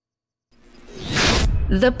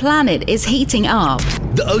The planet is heating up.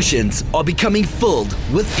 The oceans are becoming filled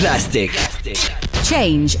with plastic.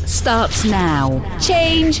 Change starts now.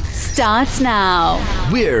 Change starts now.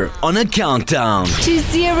 We're on a countdown To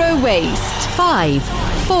zero waste. 5,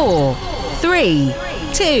 4, 3,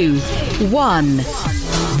 2, 1.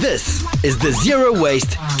 This is the Zero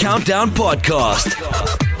Waste Countdown Podcast.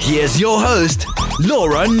 Here's your host,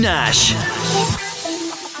 Laura Nash.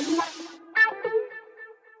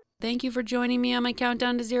 Thank you for joining me on my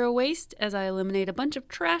countdown to zero waste as I eliminate a bunch of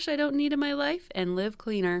trash I don't need in my life and live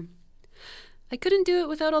cleaner. I couldn't do it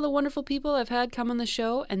without all the wonderful people I've had come on the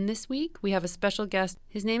show, and this week we have a special guest.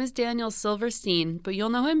 His name is Daniel Silverstein, but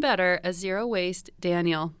you'll know him better as Zero Waste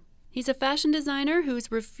Daniel. He's a fashion designer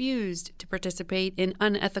who's refused to participate in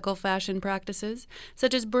unethical fashion practices,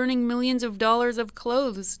 such as burning millions of dollars of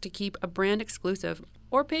clothes to keep a brand exclusive,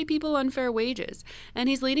 or pay people unfair wages. And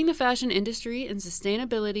he's leading the fashion industry in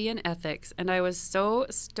sustainability and ethics, and I was so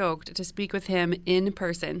stoked to speak with him in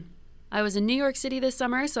person. I was in New York City this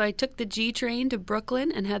summer, so I took the G train to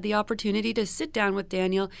Brooklyn and had the opportunity to sit down with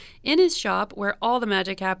Daniel in his shop where all the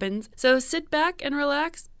magic happens. So sit back and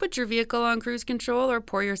relax, put your vehicle on cruise control or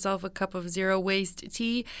pour yourself a cup of zero waste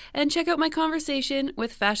tea and check out my conversation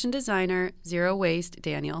with fashion designer Zero Waste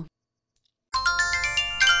Daniel.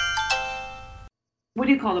 What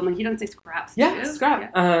do you call them? Like, you don't say scraps. Yeah,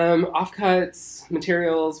 scrap. Offcuts,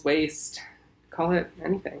 materials, waste, call it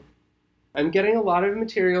anything. I'm getting a lot of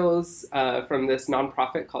materials from this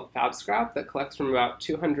nonprofit called Fab Scrap that collects from about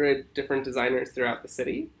 200 different designers throughout the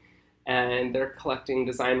city. And they're collecting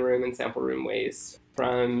design room and sample room waste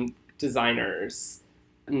from designers,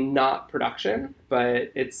 not production,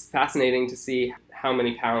 but it's fascinating to see how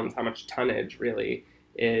many pounds, how much tonnage really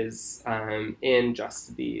is in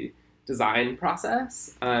just the design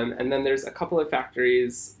process. And then there's a couple of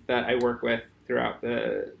factories that I work with throughout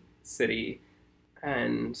the city,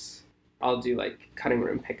 and I'll do like cutting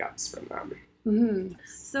room pickups from them. Mm-hmm.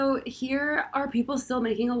 So here, are people still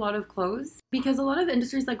making a lot of clothes? Because a lot of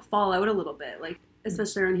industries like fall out a little bit, like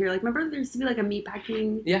especially around here. Like, remember there used to be like a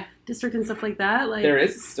meatpacking district and stuff like that? Like, there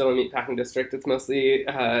is still a meatpacking district. It's mostly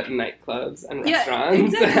nightclubs and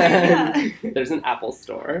restaurants. Exactly, and there's an Apple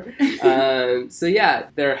store. So yeah,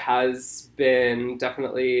 there has been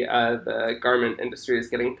definitely the garment industry is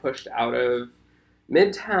getting pushed out of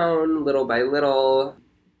Midtown little by little.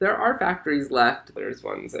 There are factories left. There's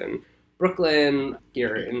ones in Brooklyn,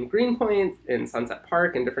 here in Greenpoint, in Sunset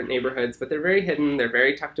Park, in different neighborhoods, but they're very hidden, they're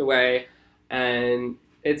very tucked away, and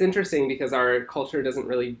it's interesting because our culture doesn't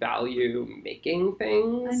really value making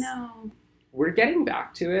things. I know. We're getting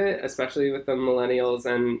back to it, especially with the millennials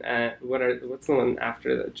and what's the one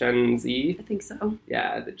after the Gen Z? I think so.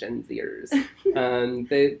 Yeah, the Gen Zers.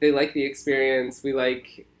 They like the experience. We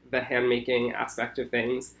like the hand-making aspect of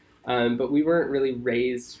things. But we weren't really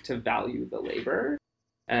raised to value the labor.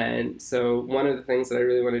 And so one of the things that I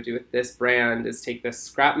really want to do with this brand is take this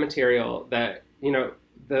scrap material that, you know,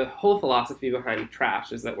 the whole philosophy behind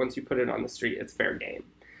trash is that once you put it on the street, it's fair game.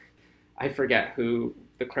 I forget who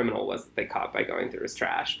the criminal was that they caught by going through his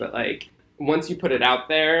trash, but like once you put it out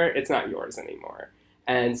there, it's not yours anymore.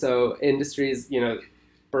 And so industries, you know,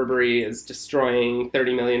 Burberry is destroying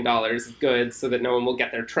 $30 million of goods so that no one will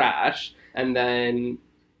get their trash. And then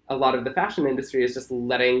a lot of the fashion industry is just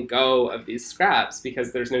letting go of these scraps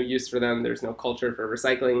because there's no use for them. There's no culture for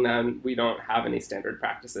recycling them. We don't have any standard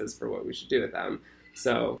practices for what we should do with them.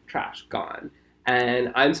 So trash, gone.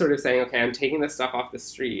 And I'm sort of saying, okay, I'm taking this stuff off the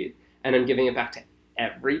street and I'm giving it back to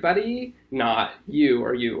everybody, not you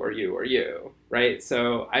or you or you or you, right?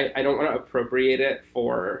 So I don't want to appropriate it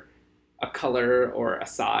for a color or a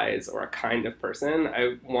size or a kind of person.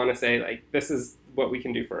 I want to say, like, this is what we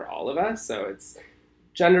can do for all of us. So it's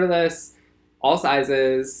genderless, all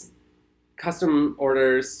sizes, custom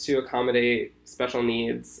orders to accommodate special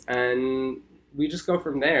needs, and we just go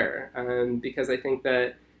from there because I think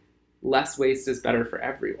that less waste is better for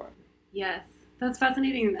everyone. Yes, that's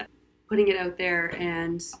fascinating, that putting it out there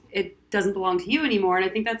and it doesn't belong to you anymore, and I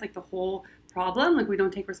think that's like the whole problem. Like, we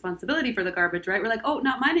don't take responsibility for the garbage, right? We're like, oh,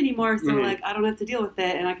 not mine anymore, so like I don't have to deal with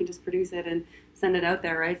it and I can just produce it and send it out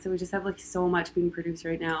there, right? So we just have like so much being produced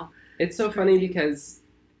right now. It's so funny because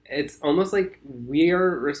it's almost like we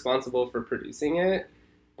are responsible for producing it,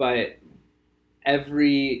 but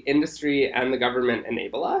every industry and the government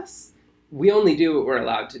enable us. We only do what we're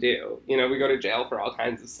allowed to do. You know, we go to jail for all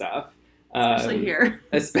kinds of stuff. Especially here.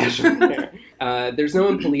 Especially here. There's no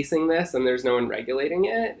one policing this and there's no one regulating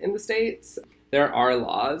it in the States. There are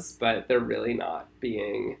laws, but they're really not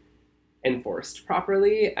being enforced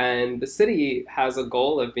properly. And the city has a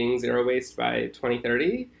goal of being zero waste by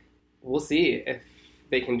 2030. We'll see if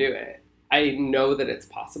they can do it. I know that it's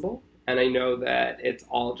possible, and I know that it's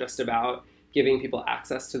all just about giving people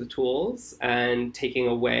access to the tools and taking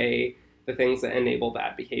away the things that enable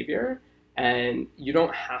bad behavior. And you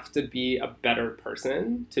don't have to be a better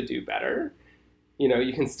person to do better. You know,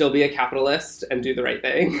 you can still be a capitalist and do the right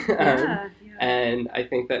thing. And I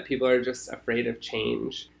think that people are just afraid of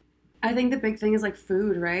change. I think the big thing is like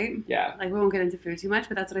food, right? Yeah. Like we won't get into food too much,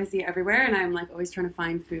 but that's what I see everywhere. And I'm like always trying to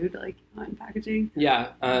find food like on packaging. Yeah.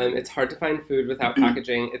 It's hard to find food without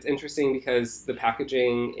packaging. It's interesting because the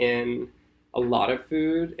packaging in a lot of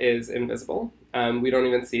food is invisible. We don't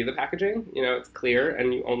even see the packaging. You know, it's clear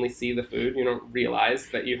and you only see the food. You don't realize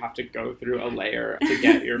that you have to go through a layer to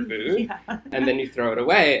get your food. And then you throw it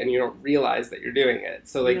away and you don't realize that you're doing it.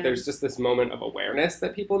 So like there's just this moment of awareness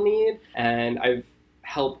that people need. And I've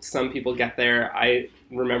helped some people get there. I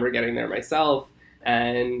remember getting there myself.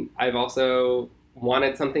 And I've also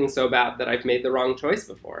wanted something so bad that I've made the wrong choice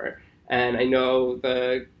before. And I know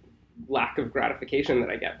the lack of gratification that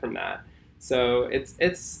I get from that. So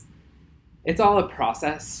it's all a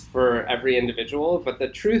process for every individual, but the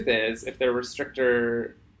truth is, if there were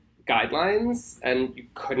stricter guidelines and you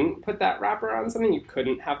couldn't put that wrapper on something, you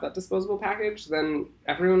couldn't have that disposable package, then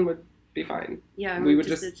everyone would be fine. Yeah, we would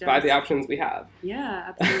just buy the options we have. Yeah,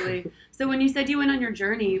 absolutely. So when you said you went on your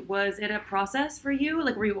journey, was it a process for you?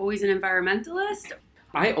 Like, were you always an environmentalist?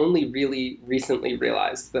 I only really recently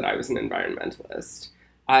realized that I was an environmentalist.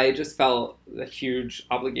 I just felt a huge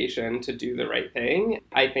obligation to do the right thing.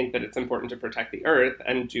 I think that it's important to protect the earth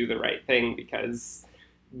and do the right thing because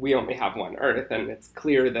we only have one earth, and it's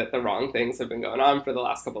clear that the wrong things have been going on for the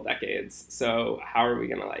last couple decades. So how are we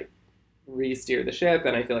going to like re-steer the ship?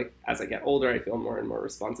 And I feel like as I get older, I feel more and more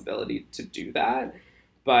responsibility to do that.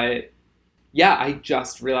 But yeah, I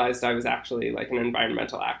just realized I was actually like an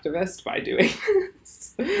environmental activist by doing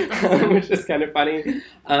this, which is kind of funny.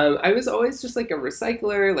 I was always just like a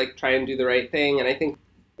recycler, like try and do the right thing. And I think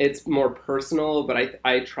it's more personal, but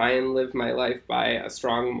I try and live my life by a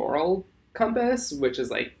strong moral compass, which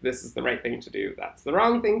is like, this is the right thing to do, that's the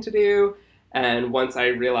wrong thing to do. And once I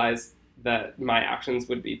realized that my actions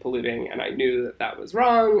would be polluting and I knew that that was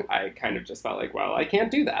wrong, I kind of just felt like, well, I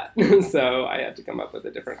can't do that. So I had to come up with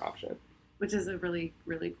a different option. Which is a really,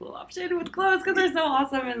 really cool option with clothes because they're so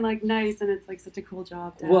awesome and like nice, and it's like such a cool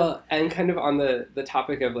job to have. Well, and kind of on the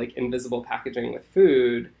topic of like invisible packaging with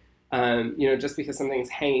food, you know, just because something's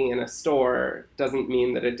hanging in a store doesn't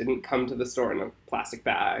mean that it didn't come to the store in a plastic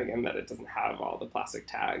bag and that it doesn't have all the plastic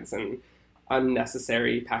tags and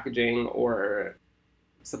unnecessary packaging or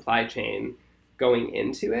supply chain going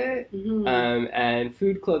into it. Mm-hmm. And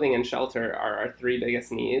food, clothing, and shelter are our three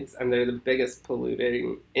biggest needs, and they're the biggest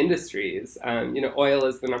polluting industries. You know, oil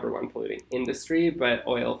is the number one polluting industry, but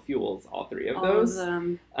oil fuels all three of those. Of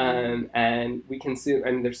them. And we consume,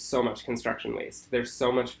 and there's so much construction waste. There's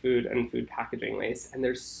so much food and food packaging waste, and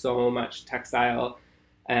there's so much textile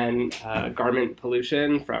and garment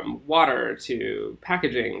pollution from water to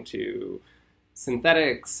packaging to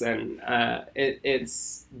synthetics, and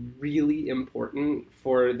it's really important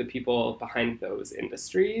for the people behind those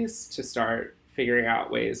industries to start figuring out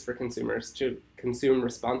ways for consumers to consume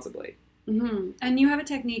responsibly. Mm-hmm. And you have a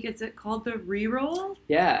technique, is it called the re-roll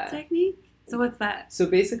technique? So what's that? So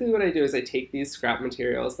basically what I do is I take these scrap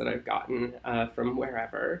materials that I've gotten from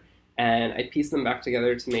wherever, and I piece them back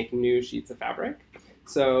together to make new sheets of fabric.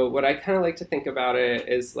 So what I kind of like to think about it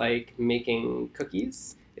is like making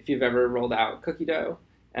cookies. If you've ever rolled out cookie dough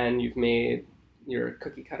and you've made your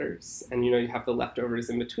cookie cutters and you know you have the leftovers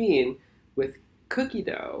in between, with cookie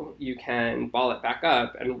dough you can ball it back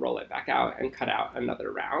up and roll it back out and cut out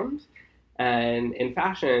another round. And in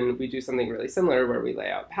fashion, we do something really similar where we lay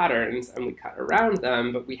out patterns and we cut around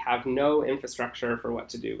them, but we have no infrastructure for what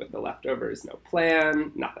to do with the leftovers, no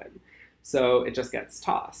plan, nothing. So it just gets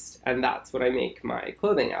tossed, and that's what I make my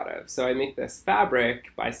clothing out of. So I make this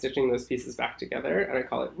fabric by stitching those pieces back together, and I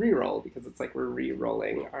call it re-roll because it's like we're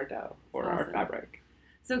re-rolling our dough or our fabric.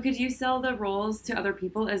 So could you sell the rolls to other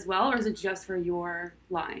people as well, or is it just for your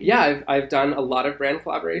line? Yeah, I've done a lot of brand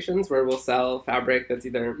collaborations where we'll sell fabric that's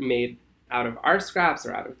either made out of our scraps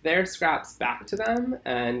or out of their scraps back to them,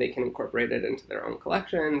 and they can incorporate it into their own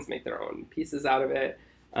collections, make their own pieces out of it,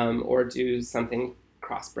 or do something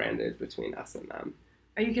cross-branded between us and them.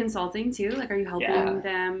 Are you consulting too? Like, are you helping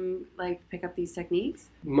them like pick up these techniques?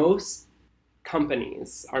 Most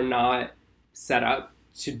companies are not set up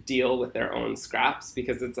to deal with their own scraps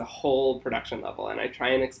because it's a whole production level. And I try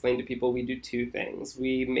and explain to people we do two things.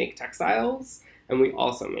 We make textiles and we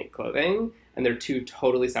also make clothing, and they're two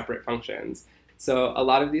totally separate functions. So a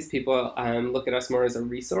lot of these people look at us more as a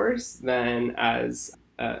resource than as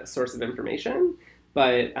a source of information.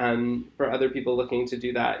 But for other people looking to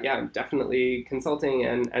do that, yeah, definitely consulting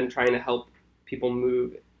and trying to help people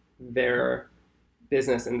move their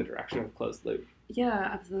business in the direction of closed loop. Yeah,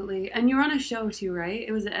 absolutely. And you were on a show too, right?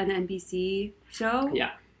 It was an NBC show?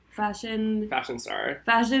 Yeah. Fashion Star.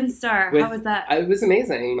 Fashion Star. How was that? It was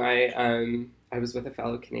amazing. I was with a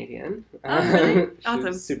fellow Canadian. Oh, really? She's Awesome.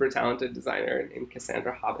 a super talented designer named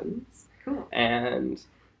Cassandra Hobbins. Cool. And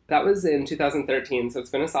that was in 2013, so it's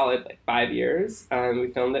been a solid 5 years. We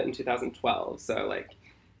filmed it in 2012, so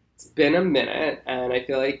it's been a minute, and I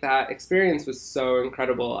feel like that experience was so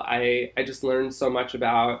incredible. I just learned so much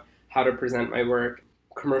about how to present my work,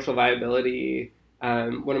 commercial viability.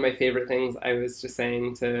 One of my favorite things I was just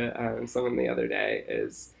saying to someone the other day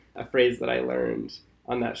is a phrase that I learned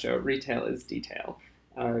on that show: retail is detail.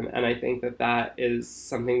 And I think that is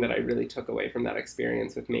something that I really took away from that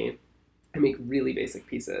experience with me. I make really basic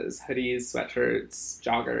pieces: hoodies, sweatshirts,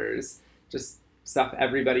 joggers, just stuff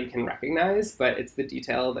everybody can recognize, but it's the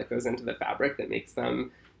detail that goes into the fabric that makes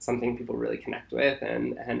them something people really connect with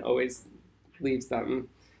and always leaves them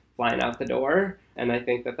flying out the door. And I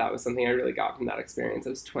think that was something I really got from that experience. I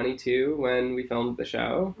was 22 when we filmed the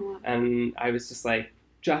show, and I was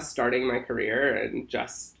just starting my career and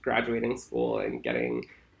just graduating school and getting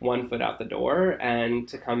one foot out the door, and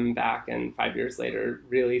to come back and 5 years later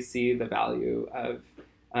really see the value of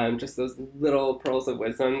just those little pearls of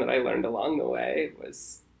wisdom that I learned along the way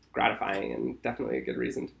was gratifying and definitely a good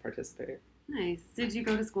reason to participate. Nice. Did you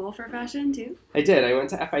go to school for fashion too? I did. I went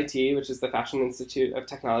to FIT, which is the Fashion Institute of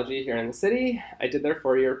Technology here in the city. I did their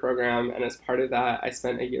 4-year program, and as part of that, I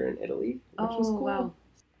spent a year in Italy, which was cool. Wow.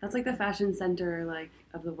 That's the fashion center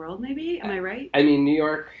of the world, maybe? Am I right? I mean, New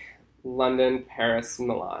York, London, Paris,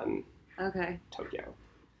 Milan, Okay. Tokyo.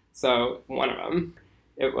 So one of them.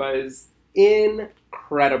 It was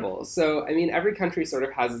incredible. So, I mean, every country sort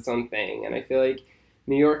of has its own thing, and I feel like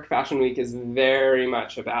New York Fashion Week is very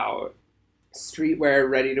much about streetwear,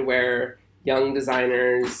 ready-to-wear, young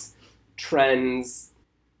designers, trends.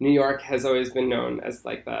 New York has always been known as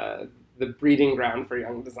the breeding ground for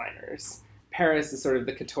young designers. Paris is sort of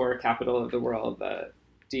the couture capital of the world, the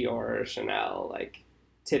Dior, Chanel,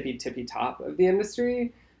 tippy top of the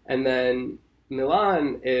industry. And then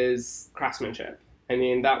Milan is craftsmanship. I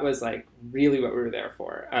mean, that was really what we were there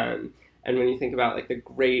for. And when you think about the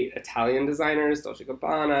great Italian designers, Dolce &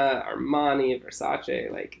 Gabbana, Armani,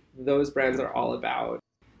 Versace, those brands are all about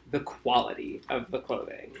the quality of the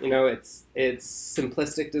clothing. You know, it's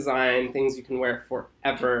simplistic design, things you can wear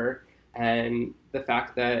forever, and the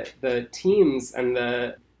fact that the teams and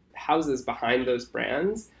the houses behind those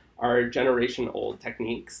brands are generation-old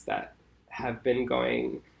techniques that have been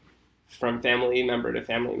going from family member to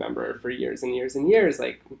family member for years and years and years.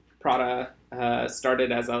 Prada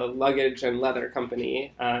started as a luggage and leather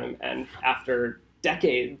company, and after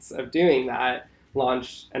decades of doing that,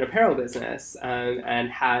 launched an apparel business and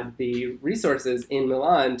had the resources in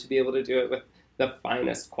Milan to be able to do it with the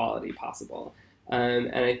finest quality possible.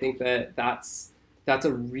 And I think that's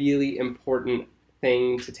a really important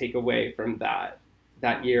thing to take away from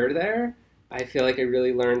that year there. I feel like I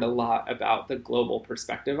really learned a lot about the global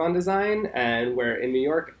perspective on design, and where in New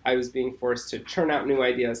York I was being forced to churn out new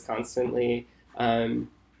ideas constantly,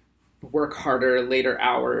 work harder, later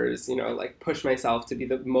hours, push myself to be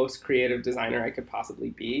the most creative designer I could possibly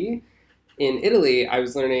be. In Italy, I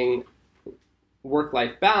was learning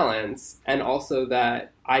work-life balance, and also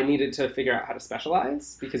that I needed to figure out how to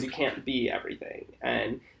specialize, because you can't be everything.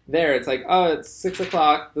 And there it's it's 6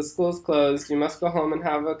 o'clock, the school's closed, you must go home and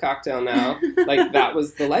have a cocktail now. That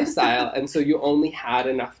was the lifestyle. And so you only had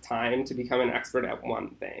enough time to become an expert at one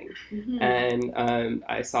thing. Mm-hmm. And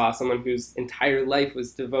I saw someone whose entire life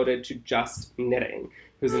was devoted to just knitting,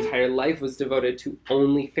 whose entire life was devoted to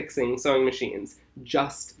only fixing sewing machines,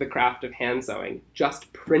 just the craft of hand sewing,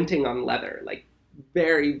 just printing on leather,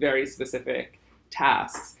 very, very specific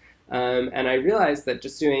tasks. And I realized that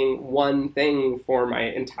just doing one thing for my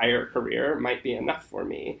entire career might be enough for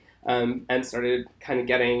me, and started kind of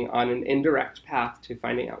getting on an indirect path to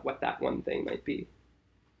finding out what that one thing might be.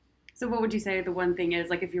 So what would you say the one thing is,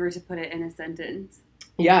 if you were to put it in a sentence?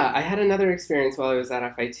 Yeah, I had another experience while I was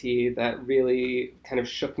at FIT that really kind of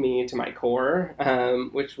shook me to my core,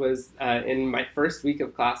 which was in my first week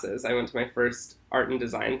of classes. I went to my first art and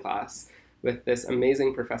design class with this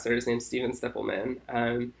amazing professor. His name's Steven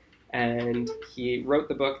Stippelman. And he wrote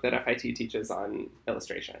the book that FIT teaches on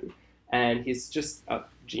illustration. And he's just a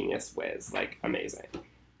genius whiz, amazing.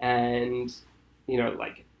 And,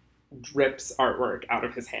 drips artwork out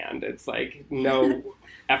of his hand. It's no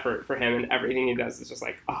effort for him, and everything he does is just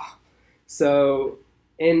oh. So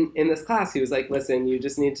in this class, he was like, listen, you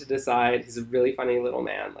just need to decide. He's a really funny little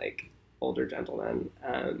man, like older gentleman,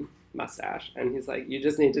 mustache. And he's like, you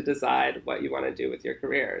just need to decide what you want to do with your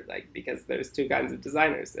career. Like, because there's two kinds of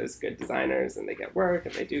designers. There's good designers and they get work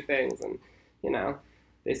and they do things and,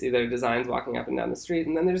 they see their designs walking up and down the street.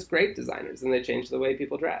 And then there's great designers and they change the way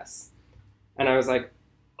people dress. And I was like,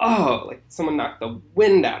 oh, like someone knocked the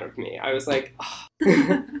wind out of me. I was like, oh,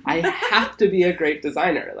 I have to be a great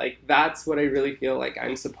designer. Like, that's what I really feel like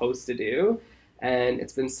I'm supposed to do. And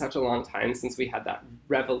it's been such a long time since we had that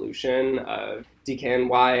revolution of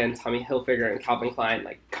DKNY and Tommy Hilfiger and Calvin Klein,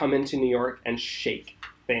 like, come into New York and shake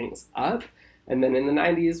things up. And then in the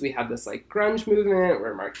 90s, we had this, like, grunge movement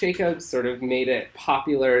where Marc Jacobs sort of made it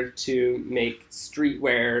popular to make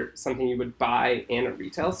streetwear something you would buy in a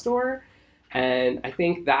retail store. And I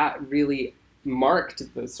think that really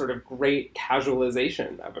marked the sort of great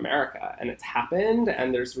casualization of America. And it's happened,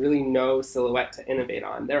 and there's really no silhouette to innovate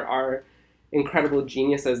on. There are incredible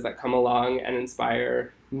geniuses that come along and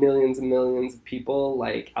inspire millions and millions of people,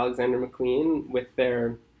 like Alexander McQueen, with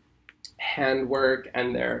their handwork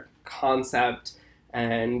and their concept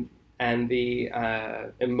and the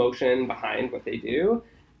emotion behind what they do.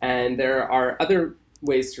 And there are other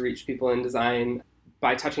ways to reach people in design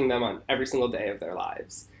by touching them on every single day of their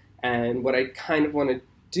lives. And what I kind of want to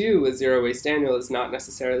do with Zero Waste Annual is not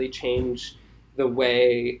necessarily change the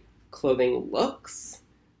way clothing looks,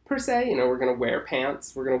 per se. We're going to wear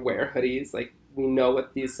pants, we're going to wear hoodies, like, we know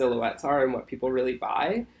what these silhouettes are and what people really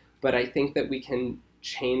buy, but I think that we can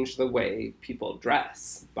change the way people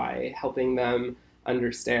dress by helping them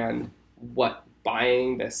understand what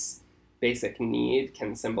buying this basic need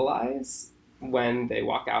can symbolize when they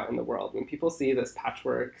walk out in the world. When people see this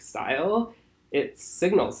patchwork style, it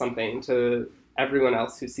signals something to everyone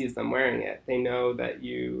else who sees them wearing it. They know that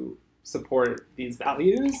you support these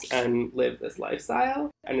values and live this lifestyle.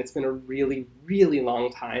 And it's been a really, really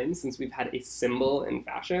long time since we've had a symbol in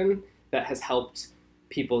fashion that has helped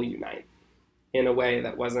people unite in a way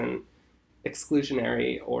that wasn't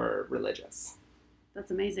exclusionary or religious.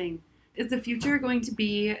 That's amazing. Is the future going to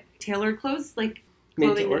be tailored clothes, like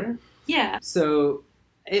made to order? Yeah. So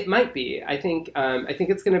it might be. I think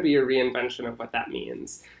it's going to be a reinvention of what that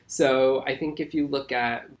means. So I think if you look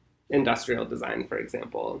at industrial design, for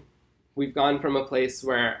example, we've gone from a place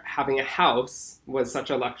where having a house was such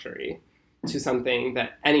a luxury to something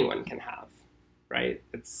that anyone can have, right?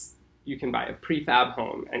 You can buy a prefab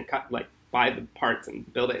home and buy the parts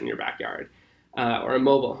and build it in your backyard, or a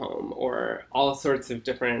mobile home, or all sorts of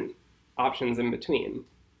different options in between.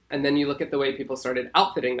 And then you look at the way people started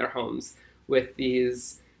outfitting their homes with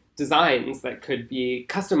these designs that could be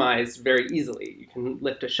customized very easily. You can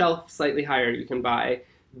lift a shelf slightly higher. You can buy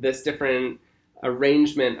this different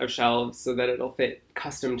arrangement of shelves so that it'll fit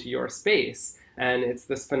custom to your space. And it's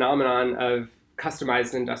this phenomenon of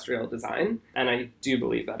customized industrial design. And I do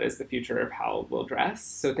believe that is the future of how we'll dress.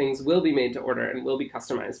 So things will be made to order and will be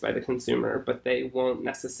customized by the consumer, but they won't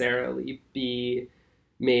necessarily be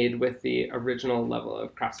made with the original level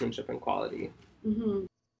of craftsmanship and quality. Mm-hmm.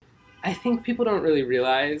 I think people don't really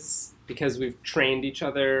realize, because we've trained each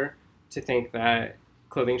other to think that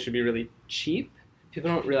clothing should be really cheap, people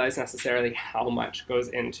don't realize necessarily how much goes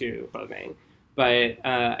into clothing. But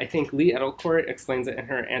I think Lee Edelcourt explains it in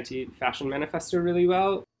her anti-fashion manifesto really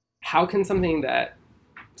well. How can something that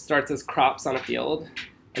starts as crops on a field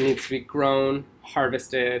and needs to be grown,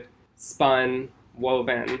 harvested, spun,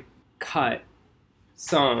 woven, cut,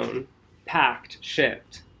 sewn, packed,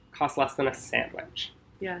 shipped, cost less than a sandwich?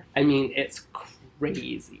 Yeah. I mean, it's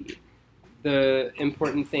crazy. The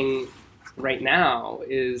important thing right now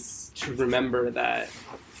is to remember that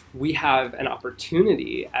we have an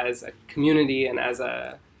opportunity as a community and as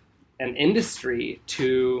an industry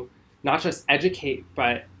to not just educate,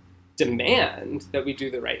 but demand that we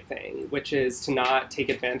do the right thing, which is to not take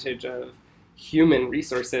advantage of human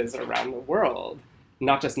resources around the world,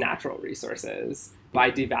 not just natural resources,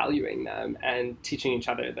 by devaluing them and teaching each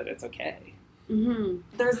other that it's okay. Mm-hmm.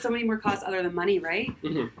 There's so many more costs other than money, right?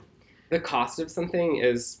 Mm-hmm. The cost of something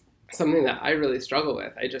is something that I really struggle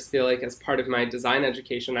with. I just feel like as part of my design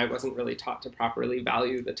education, I wasn't really taught to properly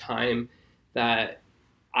value the time that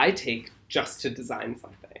I take just to design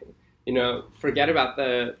something. Forget about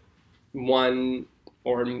the one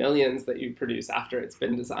or millions that you produce after it's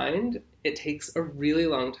been designed. It takes a really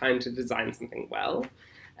long time to design something well.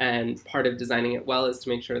 And part of designing it well is to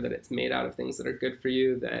make sure that it's made out of things that are good for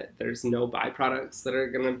you, that there's no byproducts that are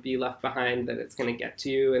going to be left behind, that it's going to get to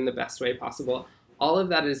you in the best way possible. All of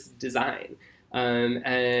that is design.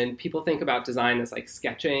 And people think about design as like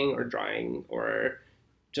sketching or drawing or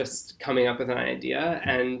just coming up with an idea.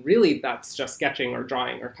 And really, that's just sketching or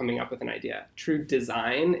drawing or coming up with an idea. True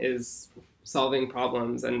design is solving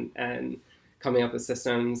problems and coming up with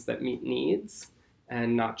systems that meet needs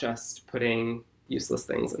and not just putting useless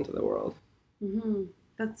things into the world. Mm-hmm.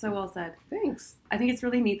 That's so well said. Thanks. I think it's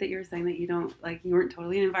really neat that you're saying that you weren't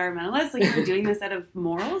totally an environmentalist. Like, you're doing this out of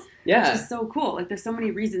morals. Yeah. Which is so cool. Like, there's so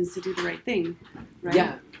many reasons to do the right thing, right?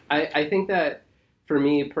 Yeah. I think that for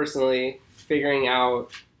me personally, figuring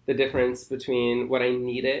out the difference between what I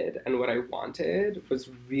needed and what I wanted was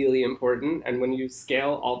really important. And when you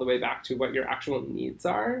scale all the way back to what your actual needs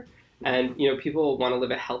are, and, you know, people want to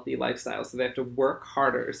live a healthy lifestyle, so they have to work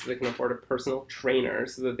harder so they can afford a personal trainer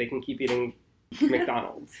so that they can keep eating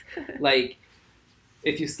McDonald's. Like,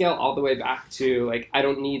 if you scale all the way back to, like, I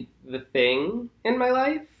don't need the thing in my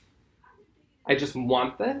life, I just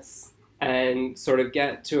want this, and sort of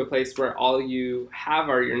get to a place where all you have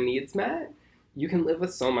are your needs met, you can live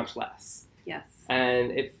with so much less. Yes.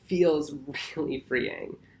 And it feels really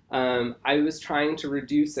freeing. I was trying to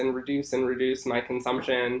reduce my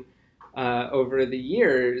consumption over the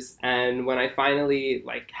years, and when I finally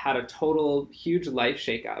had a total huge life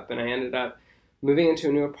shakeup, and I ended up moving into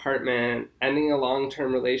a new apartment, ending a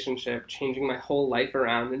long-term relationship, changing my whole life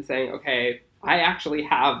around, and saying, okay, I actually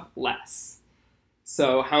have less.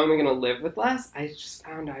 So how am I going to live with less? I just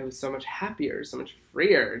found I was so much happier, so much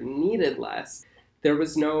freer, needed less. There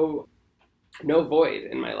was no void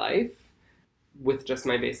in my life with just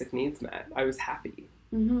my basic needs met. I was happy.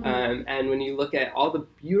 Mm-hmm. And when you look at all the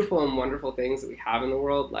beautiful and wonderful things that we have in the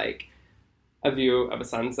world, like a view of a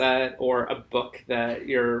sunset or a book that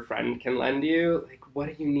your friend can lend you, like, what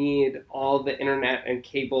do you need all the internet and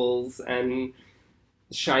cables and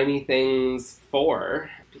shiny things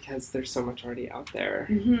for? Because there's so much already out there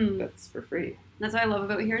that's for free. That's what I love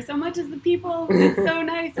about here so much is the people. It's so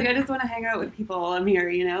nice. Like, I just want to hang out with people while I'm here,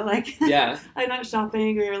 you know? Like, yeah. I'm not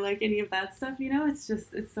shopping or, like, any of that stuff, you know? It's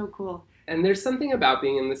so cool. And there's something about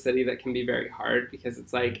being in the city that can be very hard because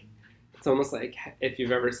it's almost like if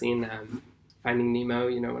you've ever seen Finding Nemo,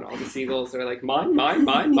 you know, when all the seagulls are like, mine, mine,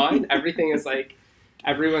 mine, mine. Everything is like,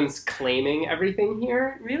 everyone's claiming everything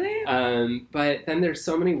here. Really? But then there's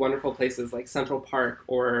so many wonderful places like Central Park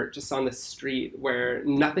or just on the street where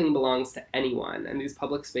nothing belongs to anyone. And these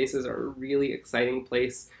public spaces are a really exciting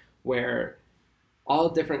place where all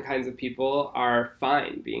different kinds of people are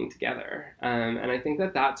fine being together. And I think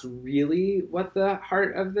that that's really what the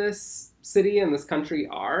heart of this city and this country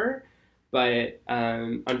are. But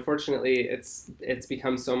unfortunately, it's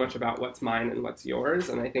become so much about what's mine and what's yours.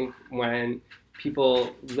 And I think when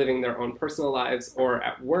people living their own personal lives or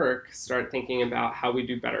at work start thinking about how we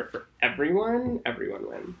do better for everyone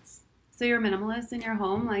wins. So you're a minimalist in your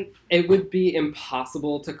home? Like, it would be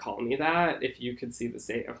impossible to call me that if you could see the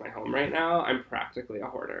state of my home right now. I'm practically a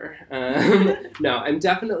hoarder. No, I'm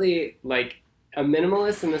definitely like a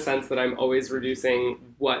minimalist in the sense that I'm always reducing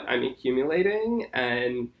what I'm accumulating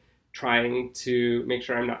and trying to make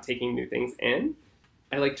sure I'm not taking new things in.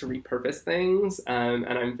 I like to repurpose things, and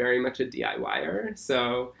I'm very much a DIYer.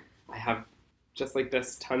 So I have just like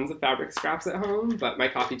this tons of fabric scraps at home, but my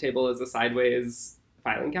coffee table is a sideways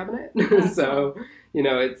filing cabinet. So, you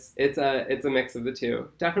know, it's a mix of the two.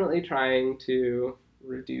 Definitely trying to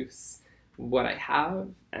reduce what I have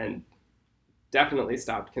and definitely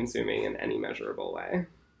stopped consuming in any measurable way.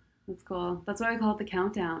 That's cool. That's why I call it the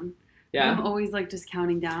countdown. Yeah. I'm always like just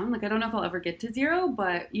counting down. Like, I don't know if I'll ever get to zero,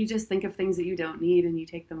 but you just think of things that you don't need and you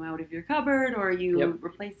take them out of your cupboard or you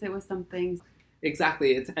replace it with something.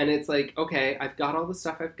 Exactly. It's like, okay, I've got all the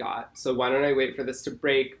stuff I've got, so why don't I wait for this to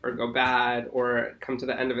break or go bad or come to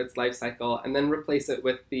the end of its life cycle and then replace it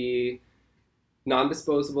with the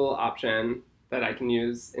non-disposable option that I can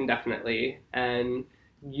use indefinitely. And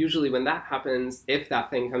usually when that happens, if that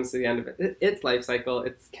thing comes to the end of its life cycle,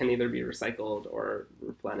 it can either be recycled or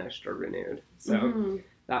replenished or renewed. So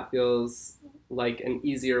that feels like an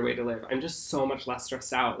easier way to live. I'm just so much less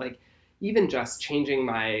stressed out. Like, even just changing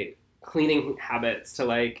my cleaning habits to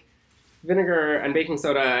like vinegar and baking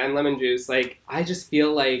soda and lemon juice, like, I just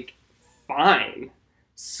feel like fine.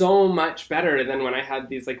 So much better than when I had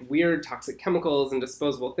these like weird toxic chemicals and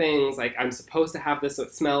disposable things. Like, I'm supposed to have this so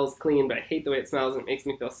it smells clean, but I hate the way it smells and it makes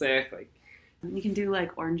me feel sick. Like, you can do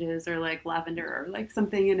like oranges or like lavender or like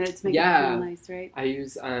something in it to make it feel nice, right? I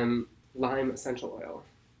use lime essential oil.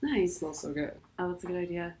 Nice. It smells so good. Oh, that's a good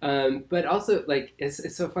idea. But also, like,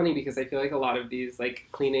 it's so funny because I feel like a lot of these like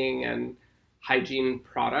cleaning and hygiene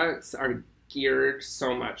products are geared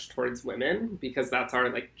so much towards women because that's our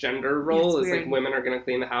like gender role is like women are going to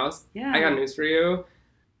clean the house. Yeah. I got news for you.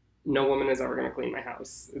 No woman is ever going to clean my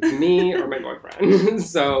house. It's me or my boyfriend.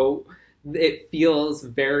 So it feels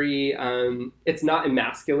very, it's not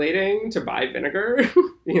emasculating to buy vinegar,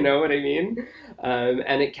 you know what I mean?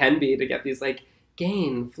 And it can be to get these like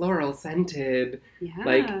Gain floral scented,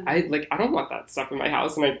 I don't want that stuff in my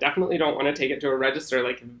house, and I definitely don't want to take it to a register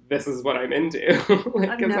like this is what I'm into.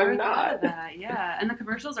 I've never thought of that. Yeah, and the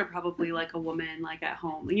commercials are probably like a woman like at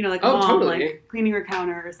home, you know, like a mom totally. like cleaning her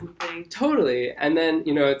counter or something. Totally. And then,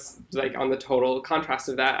 you know, it's like on the total contrast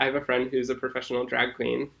of that, I have a friend who's a professional drag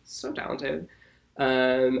queen, so talented.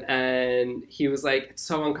 And he was like, it's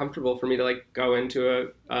so uncomfortable for me to like go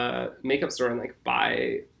into a makeup store and like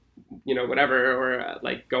buy, you know, whatever, or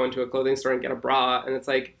like go into a clothing store and get a bra. And it's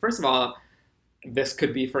like, first of all, this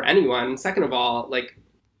could be for anyone. Second of all, like,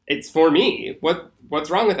 it's for me. What's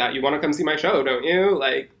wrong with that? You want to come see my show, don't you?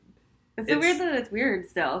 Like, it's so weird that it's weird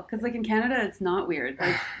still, because like in Canada, it's not weird.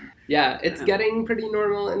 Like, yeah, it's getting pretty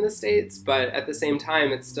normal in the States, but at the same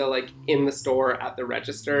time, it's still like in the store at the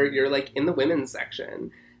register. You're like in the women's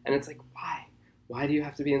section, and it's like, why? Why do you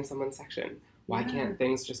have to be in someone's section? Why can't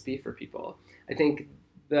things just be for people? I think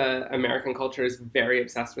the American culture is very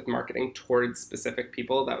obsessed with marketing towards specific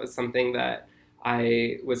people. That was something that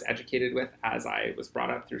I was educated with as I was brought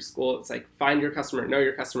up through school. It's like, find your customer, know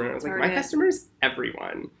your customer. And I was like, my customer is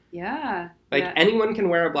everyone. Yeah. Like, anyone can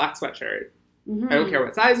wear a black sweatshirt. Mm-hmm. I don't care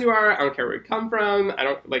what size you are. I don't care where you come from. I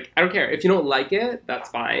don't care. If you don't like it, that's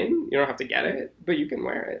fine. You don't have to get it, but you can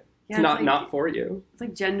wear it. Yeah, it's not for you. It's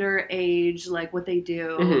like gender, age, like what they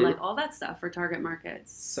do, like all that stuff for target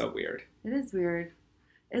markets. So weird. It is weird.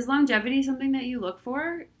 Is longevity something that you look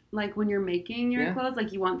for? Like when you're making your clothes,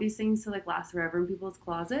 like you want these things to like last forever in people's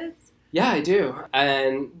closets? Yeah, I do.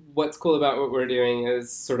 And what's cool about what we're doing is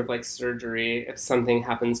sort of like surgery. If something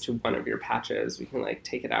happens to one of your patches, we can like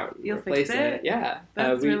take it out and replace fix it. Yeah.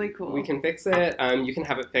 That's really cool. We can fix it. You can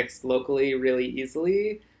have it fixed locally really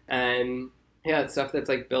easily. And yeah, it's stuff that's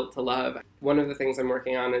like built to love. One of the things I'm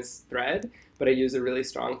working on is thread, but I use a really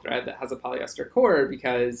strong thread that has a polyester core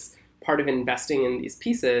because part of investing in these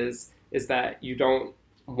pieces is that you don't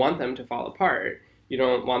want them to fall apart. You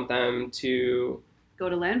don't want them to go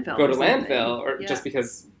to landfill or just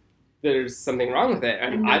because there's something wrong with it,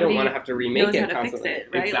 and I don't want to have to remake it constantly. Fix it,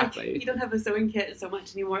 right? Exactly. Like, you don't have a sewing kit so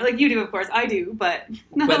much anymore. Like you do, of course. I do, but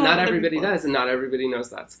not everybody does, and not everybody knows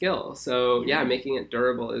that skill. So yeah, making it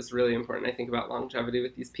durable is really important. I think about longevity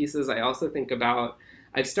with these pieces. I also think about,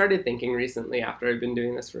 I've started thinking recently after I've been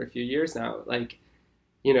doing this for a few years now, like,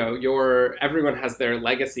 you know, everyone has their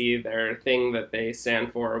legacy, their thing that they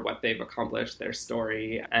stand for, what they've accomplished, their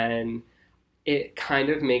story, and it kind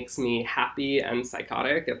of makes me happy and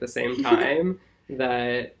psychotic at the same time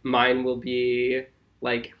that mine will be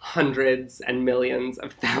like hundreds and millions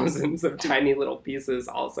of thousands of tiny little pieces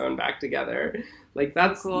all sewn back together. Like,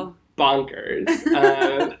 that's cool. Bonkers.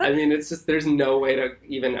 I mean, it's just, there's no way to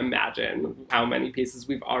even imagine how many pieces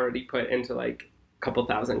we've already put into like a couple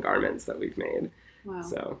thousand garments that we've made. Wow.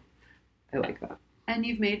 So I like that. And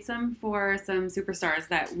you've made some for some superstars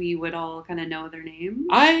that we would all kind of know their names?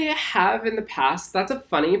 I have in the past. That's a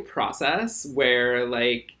funny process where,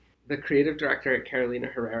 like, the creative director at Carolina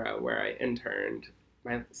Herrera, where I interned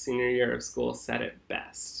my senior year of school, said it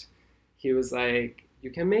best. He was like,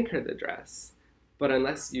 you can make her the dress, but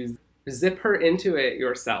unless you zip her into it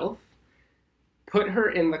yourself, put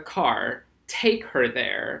her in the car, take her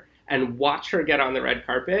there, and watch her get on the red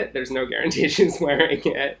carpet, there's no guarantee she's wearing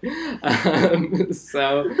it.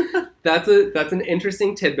 So that's an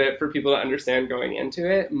interesting tidbit for people to understand going into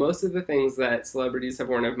it. Most of the things that celebrities have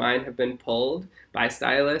worn of mine have been pulled by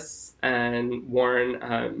stylists and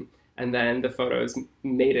worn, and then the photos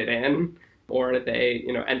made it in, or they,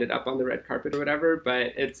 you know, ended up on the red carpet or whatever,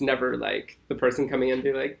 but it's never like the person coming in and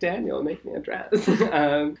be like, Daniel, make me a dress.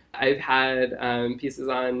 I've had pieces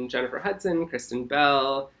on Jennifer Hudson, Kristen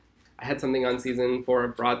Bell. I had something on season 4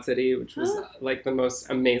 of Broad City, which was like the most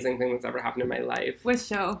amazing thing that's ever happened in my life. What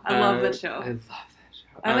show? I love that show. I love that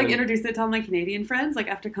show. I introduced it to all my Canadian friends. Like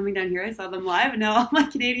after coming down here, I saw them live, and now all my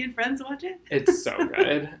Canadian friends watch it. It's so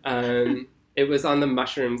good. It was on the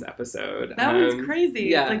Mushrooms episode. That one's crazy.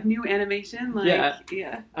 Yeah. It's like new animation. Like,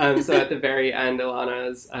 yeah. So at the very end,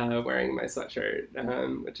 Ilana's wearing my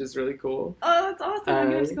sweatshirt, which is really cool. Oh, that's awesome. I'm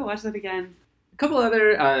going to have to go watch that again. A couple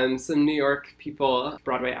other, some New York people.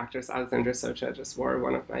 Broadway actress Alexandra Socha just wore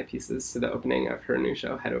one of my pieces to the opening of her new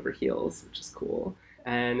show, Head Over Heels, which is cool.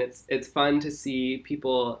 And it's fun to see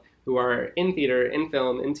people who are in theater, in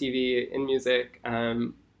film, in TV, in music,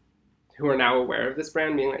 who are now aware of this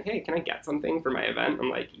brand being like, hey, can I get something for my event? I'm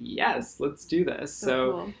like, yes, let's do this.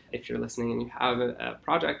 So cool. If you're listening and you have a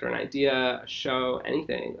project or an idea, a show,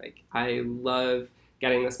 anything, like, I love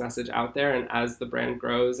getting this message out there. And as the brand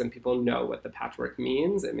grows and people know what the patchwork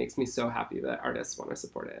means, it makes me so happy that artists want to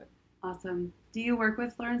support it. Awesome. Do you work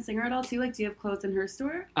with Lauren Singer at all too? Like, do you have clothes in her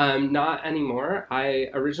store? Not anymore. I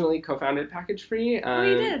originally co-founded Package Free. Oh,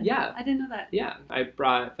 you did? Yeah. I didn't know that. Yeah. I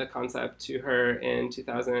brought the concept to her in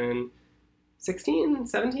 2016,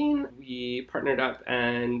 17. We partnered up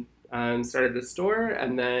and started the store.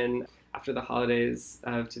 And then after the holidays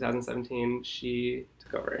of 2017, she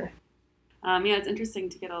took over. Yeah, it's interesting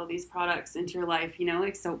to get all of these products into your life, you know,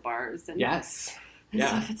 like soap bars and Yes.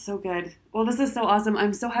 stuff. It's so good. Well, this is so awesome.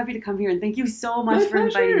 I'm so happy to come here, and thank you so much for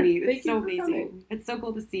inviting me. It's so amazing. Coming. It's so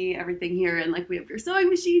cool to see everything here, and like we have your sewing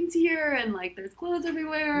machines here, and like there's clothes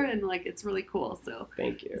everywhere, and like it's really cool. So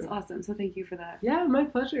thank you. It's awesome. So thank you for that. Yeah, my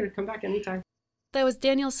pleasure. Come back anytime. That was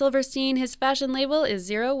Daniel Silverstein. His fashion label is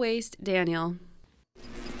Zero Waste Daniel.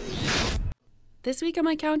 This week on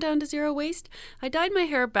my countdown to zero waste, I dyed my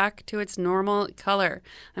hair back to its normal color.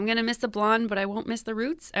 I'm going to miss the blonde, but I won't miss the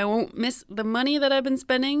roots. I won't miss the money that I've been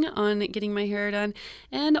spending on getting my hair done.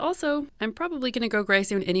 And also, I'm probably going to go gray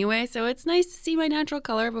soon anyway, so it's nice to see my natural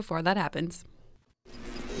color before that happens.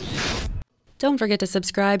 Don't forget to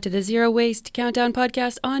subscribe to the Zero Waste Countdown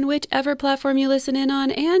podcast on whichever platform you listen in on,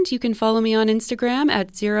 and you can follow me on Instagram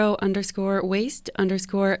at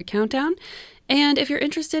 @0_waste_countdown. And if you're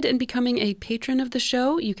interested in becoming a patron of the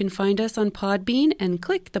show, you can find us on Podbean and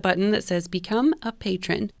click the button that says Become a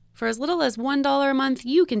Patron. For as little as $1 a month,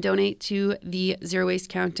 you can donate to the Zero Waste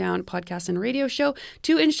Countdown podcast and radio show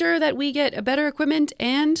to ensure that we get better equipment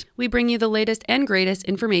and we bring you the latest and greatest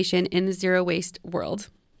information in the zero waste world.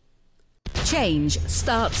 Change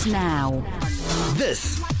starts now.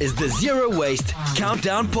 This is the Zero Waste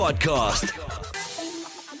Countdown Podcast.